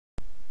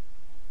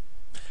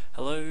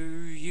Hello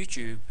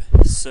YouTube,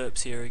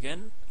 Serps here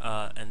again,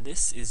 and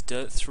this is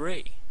DiRT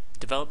 3,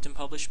 developed and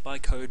published by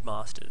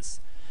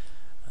Codemasters.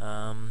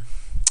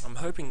 I'm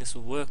hoping this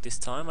will work this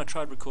time. I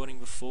tried recording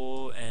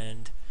before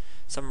and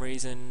some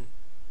reason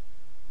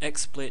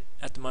XSplit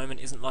at the moment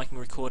isn't liking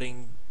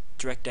recording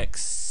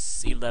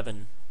DiRTX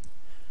 11,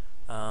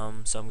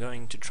 so I'm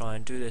going to try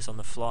and do this on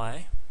the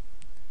fly.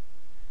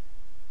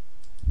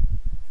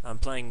 I'm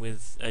playing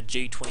with a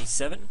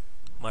G27,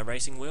 my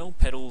racing wheel,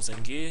 pedals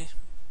and gear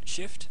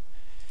shift.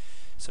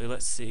 So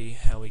let's see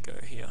how we go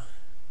here.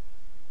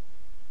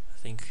 I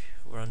think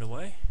we're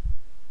underway.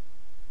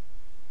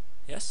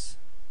 Yes?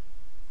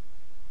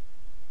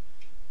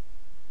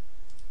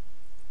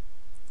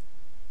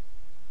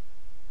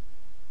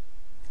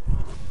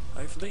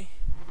 Hopefully.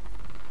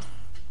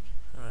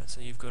 Alright,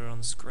 so you've got it on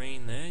the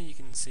screen there, you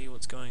can see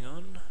what's going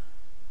on.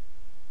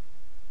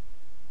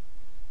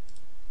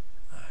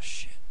 Ah,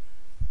 shit.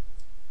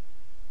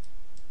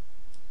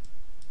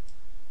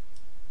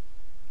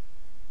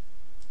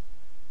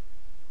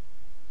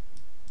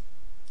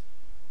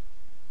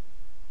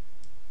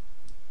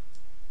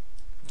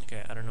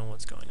 Okay, I don't know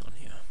what's going on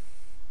here.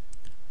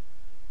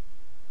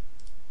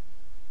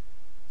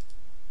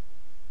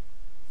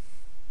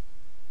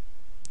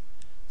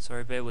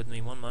 Sorry, bear with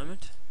me one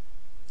moment.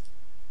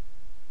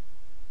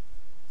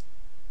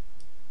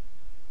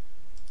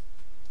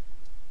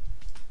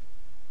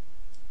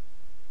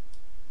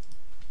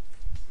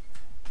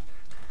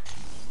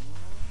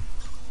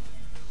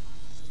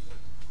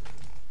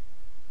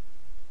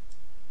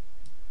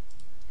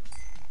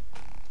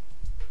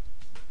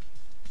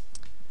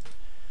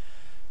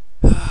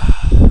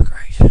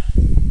 Great.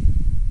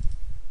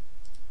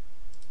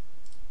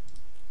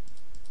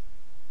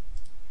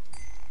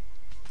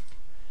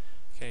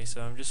 Okay,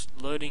 so I'm just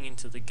loading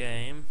into the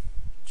game,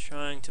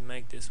 trying to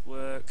make this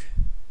work.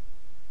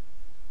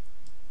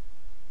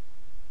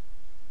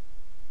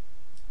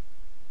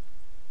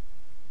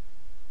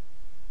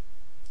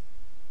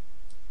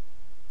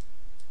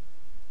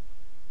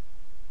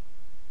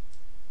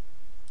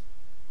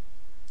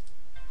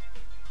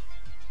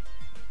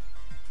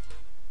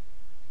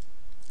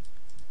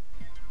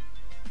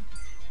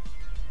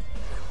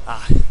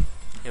 Ah,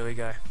 here we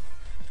go.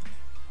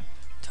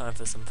 Time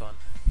for some fun.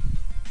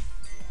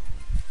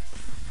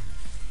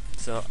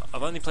 So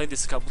I've only played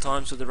this a couple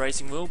times with the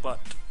racing wheel,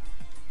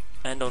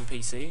 and on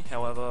PC.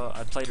 However,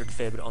 I played it a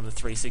fair bit on the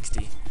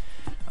 360.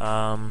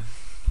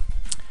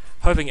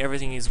 Hoping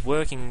everything is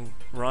working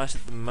right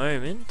at the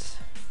moment.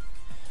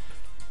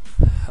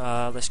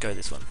 Let's go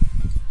this one.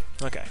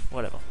 Okay,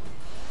 whatever.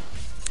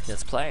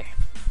 Let's play.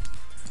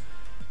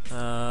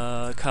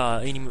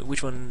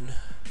 Which one?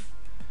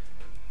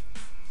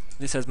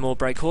 This has more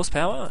brake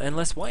horsepower and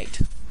less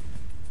weight.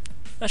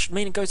 That should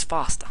mean it goes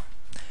faster.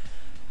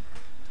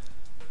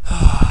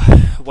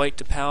 Weight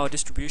to power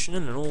distribution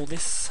and all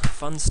this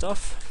fun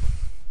stuff.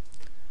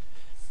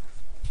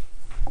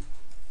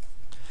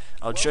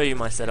 I'll show you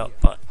my setup,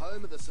 but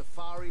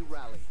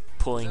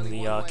pulling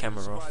the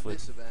camera off would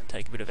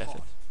take a bit of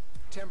effort.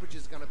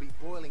 Temperature's going to be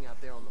boiling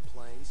out there on the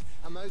plains,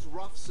 and those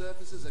rough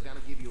surfaces are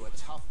going to give you a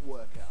tough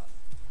workout.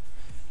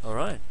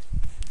 Alright.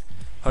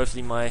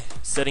 Hopefully my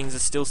settings are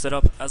still set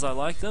up as I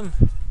like them.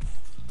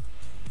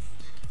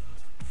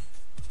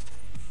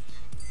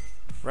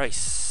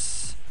 Race.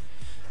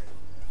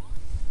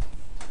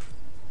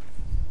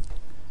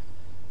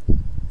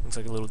 Looks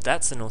like a little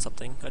Datsun or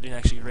something. I didn't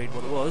actually read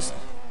what it was.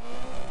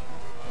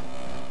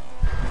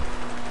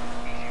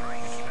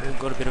 We've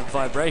got a bit of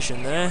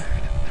vibration there.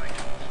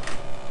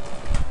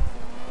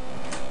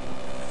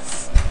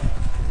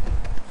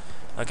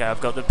 Okay,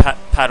 I've got the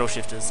paddle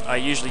shifters. I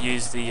usually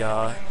use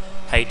the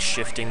H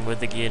shifting with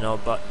the gear knob,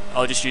 but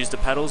I'll just use the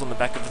paddles on the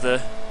back of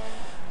the...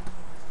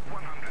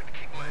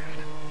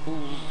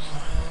 Ooh.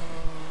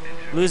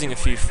 Losing a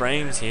few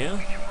frames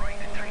here.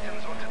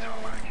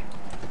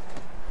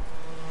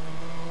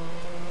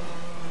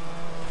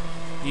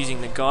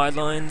 Using the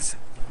guidelines.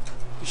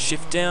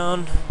 Shift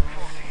down.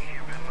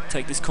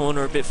 Take this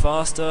corner a bit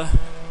faster.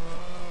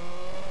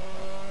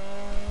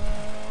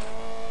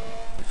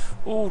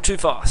 Ooh, too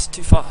fast,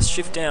 too fast.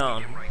 Shift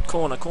down.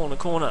 Corner, corner,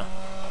 corner.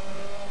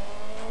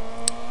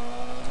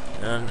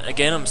 And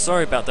again, I'm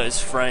sorry about those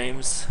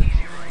frames.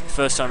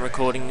 First time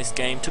recording this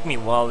game, took me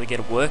a while to get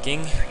it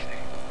working.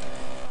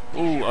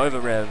 Ooh, over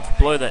rev.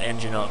 Blow that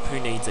engine up. Who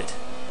needs it?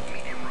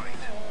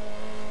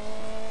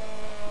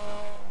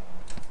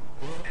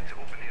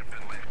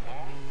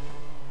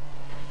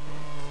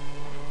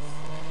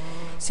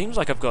 Seems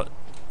like I've got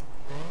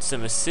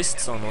some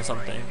assists on or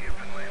something.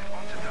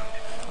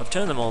 I've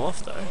turned them all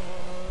off though.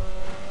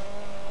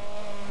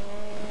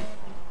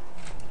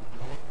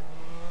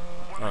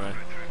 Oh no.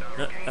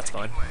 No, that's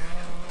fine.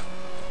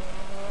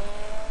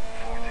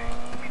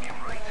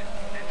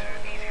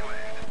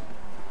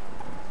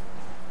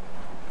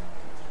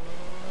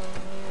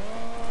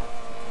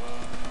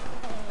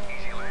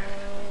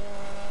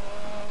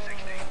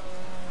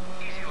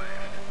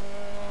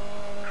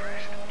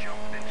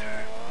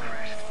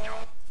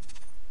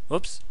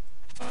 Whoops.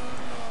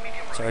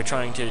 Sorry,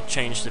 trying to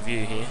change the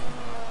view here.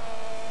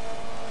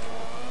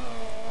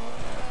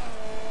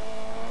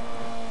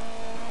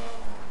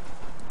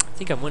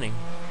 think I'm winning.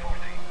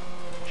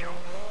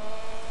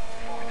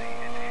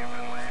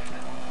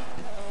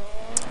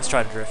 Let's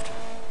try to drift.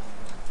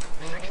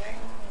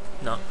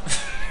 No.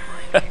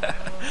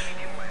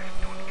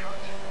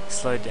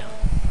 Slow down.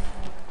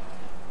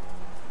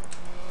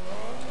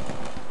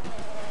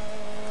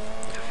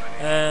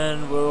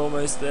 And we're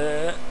almost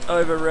there.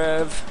 Over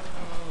rev.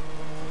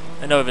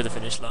 And over the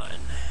finish line.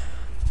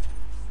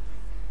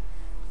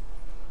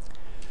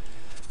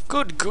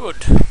 Good, good.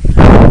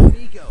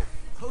 Amigo,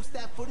 post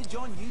that footage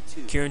on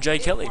YouTube. Kieran J.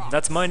 Kelly,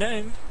 that's my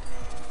name.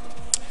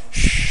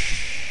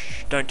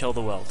 Shh. Don't tell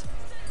the world.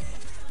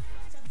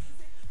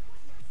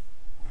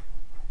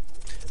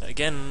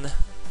 Again,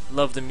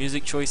 love the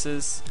music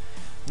choices.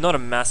 Not a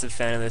massive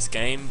fan of this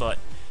game, but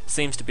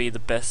seems to be the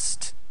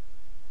best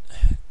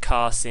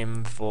car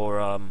sim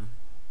for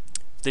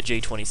the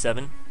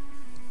G27.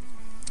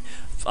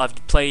 I've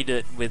played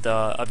it with,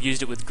 I've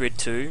used it with Grid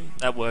 2.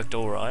 That worked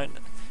all right.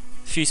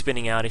 A few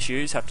spinning out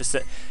issues.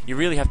 You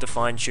really have to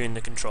fine tune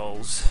the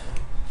controls.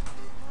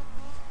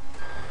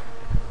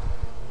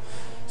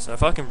 So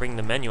if I can bring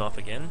the menu up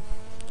again,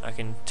 I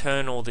can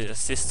turn all the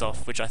assists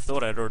off, which I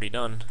thought I'd already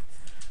done.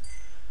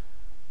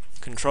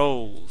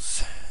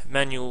 Controls,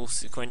 manual,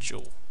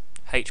 sequential,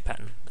 H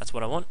pattern. That's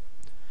what I want.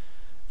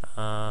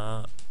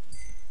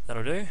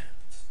 That'll do.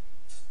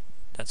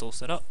 That's all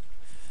set up.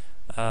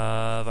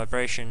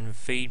 Vibration,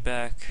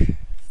 feedback.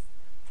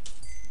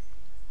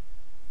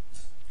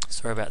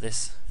 Sorry about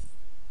this.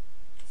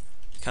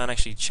 Can't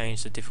actually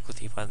change the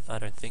difficulty, I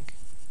don't think,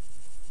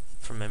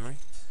 from memory.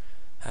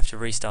 I have to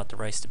restart the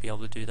race to be able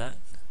to do that.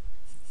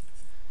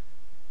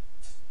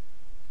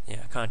 Yeah,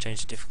 I can't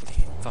change the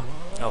difficulty. Fuck.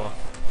 Oh well.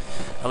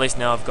 At least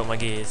now I've got my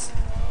gears.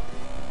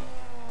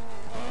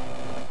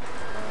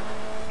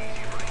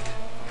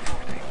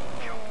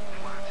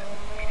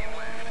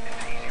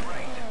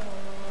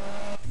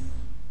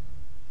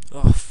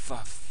 Oh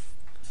fuck.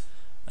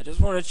 I just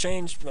want to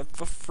change my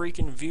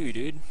freaking view,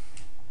 dude.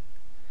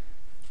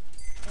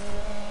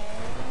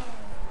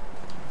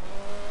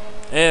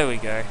 There we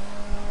go.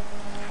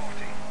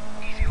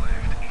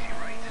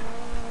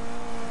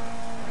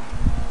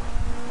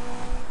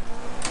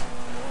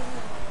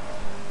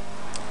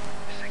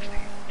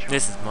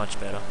 This is much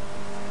better.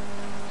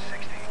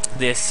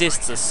 The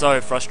assists are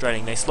so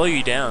frustrating. They slow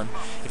you down.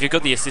 If you've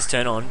got the assist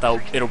turn on,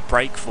 it'll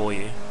brake for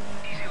you,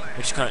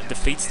 which kind of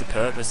defeats the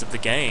purpose of the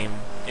game.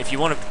 If you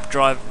want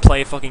to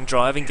play a fucking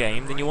driving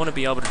game, then you want to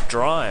be able to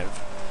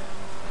drive.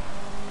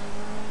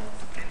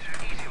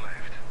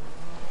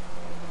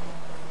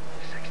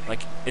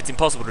 Like, it's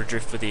impossible to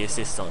drift with the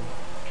assist on.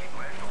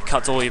 It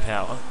cuts all your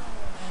power.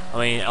 I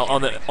mean,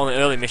 on the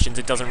early missions,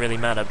 it doesn't really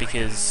matter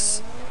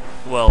because,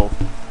 well,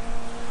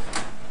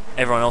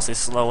 everyone else is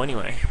slow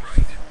anyway.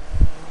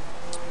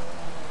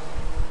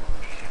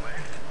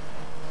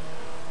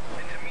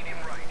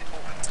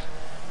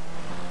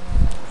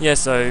 Yeah,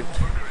 so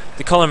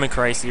the Colin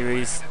McRae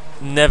series,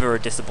 never a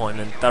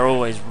disappointment. They're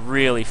always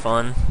really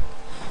fun.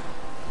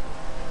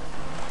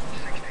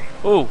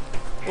 Oh,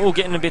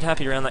 getting a bit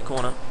happy around that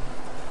corner.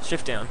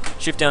 Shift down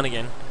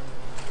again.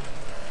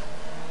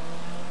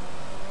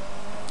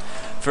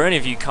 For any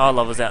of you car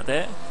lovers out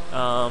there,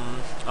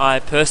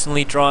 I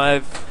personally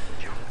drive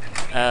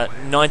a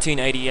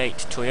 1988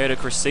 Toyota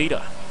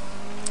Cressida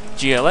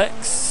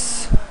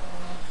GLX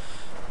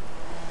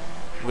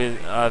with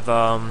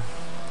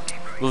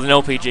with an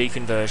LPG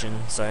conversion,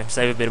 so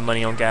save a bit of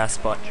money on gas.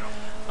 But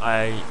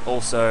I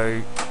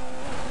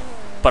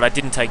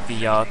didn't take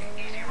the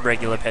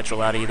regular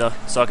petrol out either,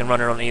 so I can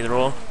run it on either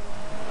or.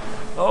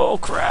 Oh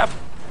crap!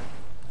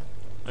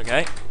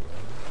 Okay.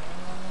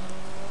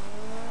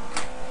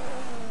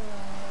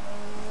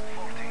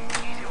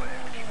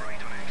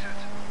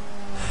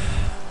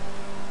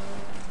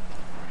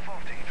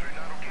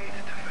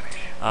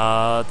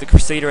 The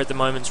Crusader at the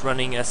moment's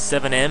running a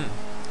 7M,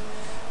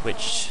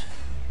 which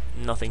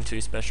nothing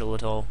too special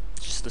at all.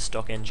 It's just a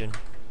stock engine.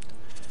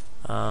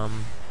 Got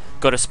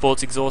a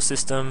sports exhaust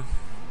system,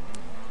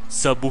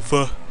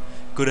 subwoofer.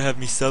 Gotta have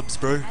me subs,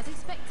 bro.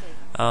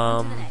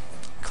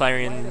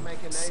 Clarion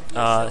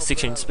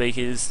 6-inch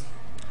speakers,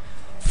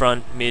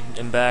 front, mid,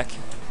 and back.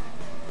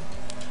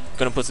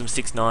 Gonna put some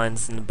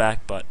 6.9s in the back,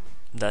 but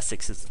that's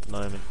 6s at the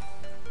moment.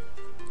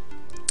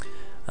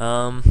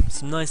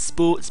 Some nice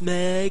sports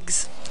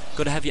mags.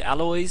 Gotta have your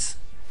alloys.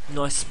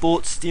 Nice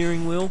sports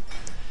steering wheel.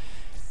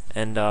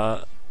 And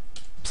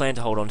plan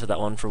to hold on to that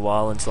one for a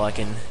while until I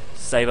can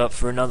save up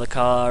for another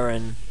car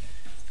and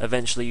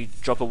eventually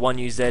drop a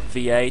 1UZ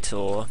V8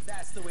 or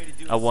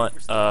a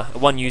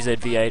 1UZ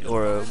V8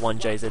 or a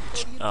 1JZ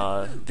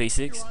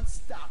V6.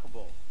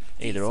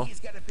 Either or.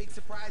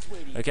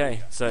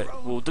 Okay,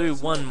 so we'll do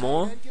one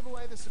more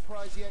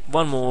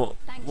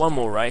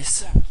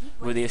race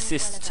with the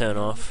assist turn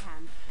off.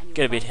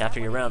 Get a bit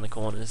happy around the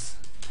corners.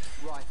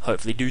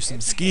 Hopefully do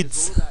some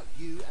skids.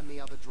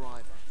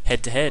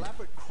 Head to head.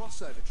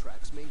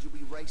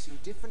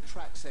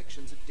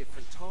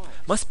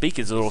 My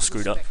speakers are all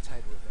screwed up.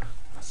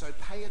 So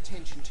pay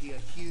attention to your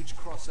huge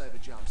crossover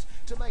jumps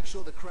to make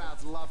sure the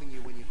crowd's loving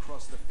you when you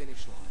cross the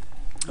finish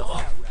line.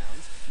 Oh,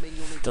 Mean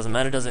you'll need doesn't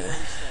matter, does it?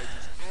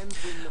 and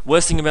win the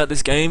Worst thing about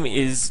this game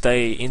is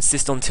they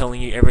insist on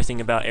telling you everything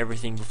about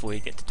everything before you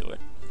get to do it.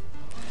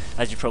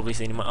 As you've probably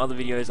seen in my other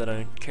videos, I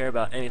don't care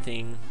about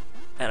anything,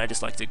 and I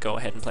just like to go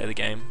ahead and play the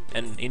game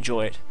and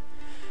enjoy it.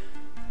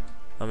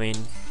 I mean,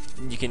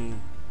 you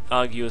can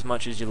argue as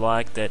much as you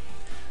like that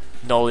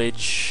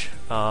knowledge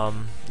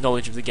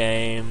of the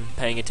game,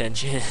 paying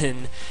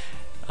attention,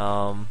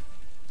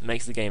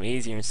 makes the game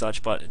easier and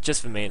such, but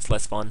just for me it's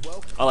less fun.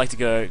 I like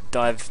to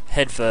dive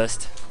head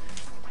first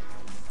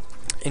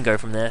and go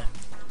from there.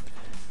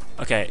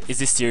 Okay, is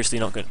this seriously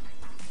not good?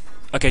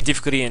 Okay,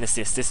 difficulty and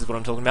assist, this is what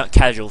I'm talking about.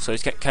 Casual, so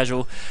it's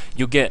casual,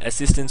 you'll get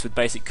assistance with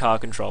basic car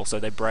control, so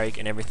they brake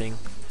and everything.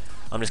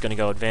 I'm just going to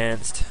go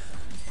advanced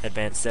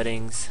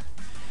settings,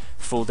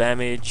 full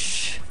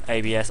damage,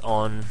 ABS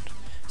on,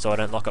 so I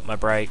don't lock up my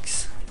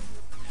brakes,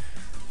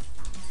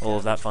 all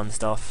of that fun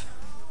stuff.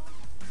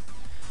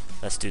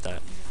 Let's do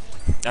that.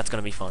 That's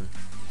going to be fun.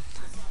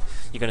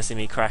 You're going to see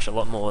me crash a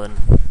lot more than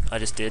I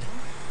just did.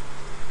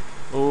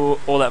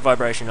 Oh, all that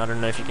vibration, I don't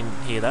know if you can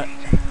hear that.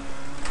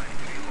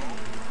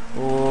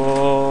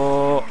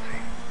 Oh.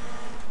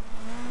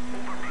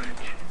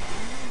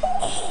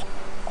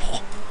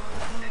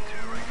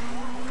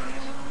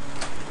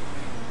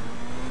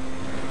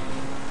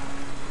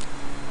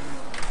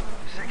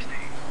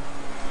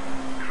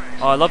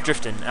 Oh, I love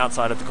drifting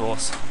outside of the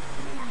course.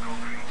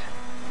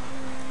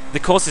 The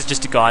course is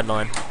just a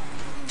guideline.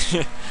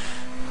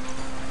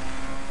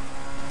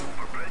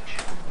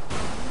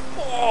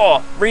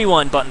 Oh,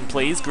 rewind button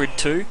please, grid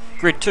 2.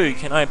 Grid 2,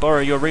 can I borrow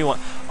your rewind?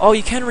 Oh,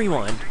 you can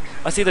rewind.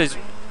 I see those.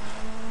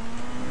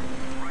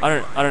 I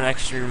don't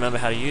actually remember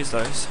how to use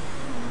those.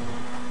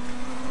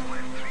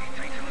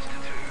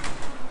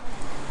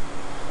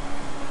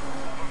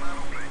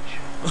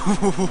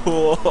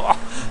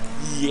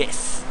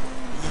 Yes.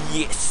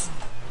 Yes.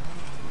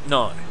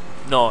 No.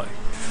 No.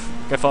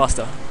 Go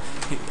faster.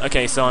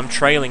 Okay, so I'm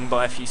trailing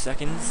by a few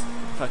seconds.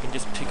 If I can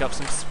just pick up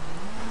some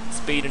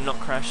speed and not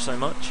crash so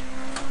much.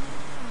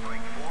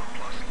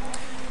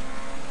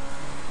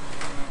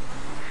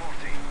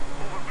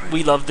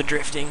 We love the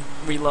drifting.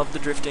 We love the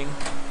drifting.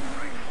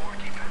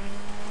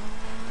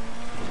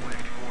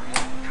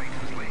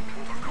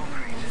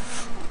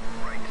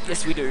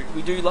 Yes, we do.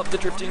 We do love the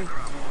drifting.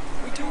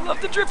 We do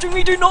love the drifting.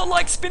 We do not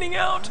like spinning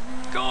out.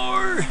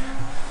 Go!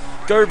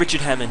 Go,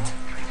 Richard Hammond.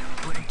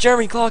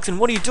 Jeremy Clarkson,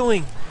 what are you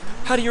doing?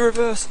 How do you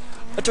reverse?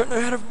 I don't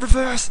know how to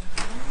reverse.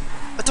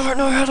 I don't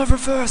know how to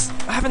reverse.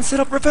 I haven't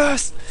set up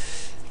reverse.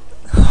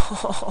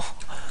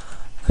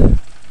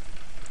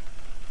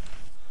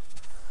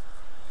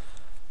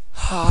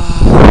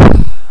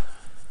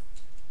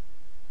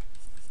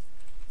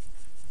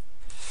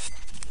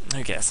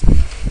 Who cares?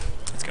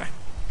 Let's go.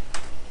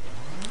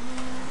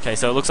 Okay,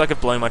 so it looks like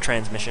I've blown my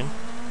transmission.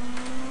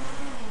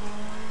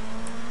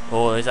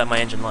 Or is that my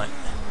engine light?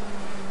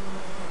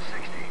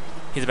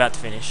 He's about to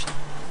finish.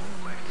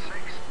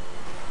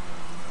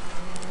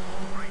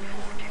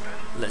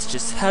 Let's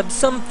just have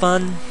some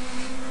fun.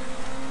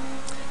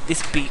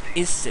 This beat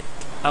is sick.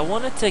 I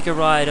want to take a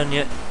ride on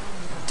your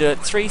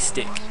DiRT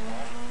stick.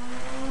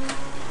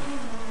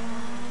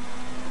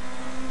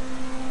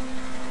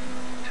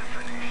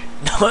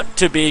 Not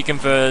to be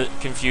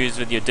confused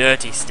with your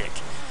dirty stick.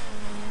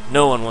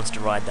 No one wants to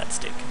ride that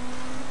stick.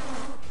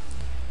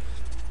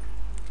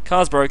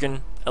 Car's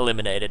broken.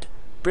 Eliminated.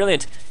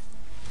 Brilliant.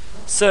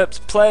 Serps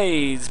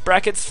plays.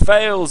 Brackets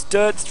fails.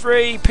 DiRT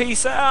 3.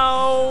 Peace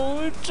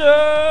out.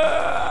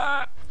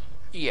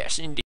 Yes, indeed.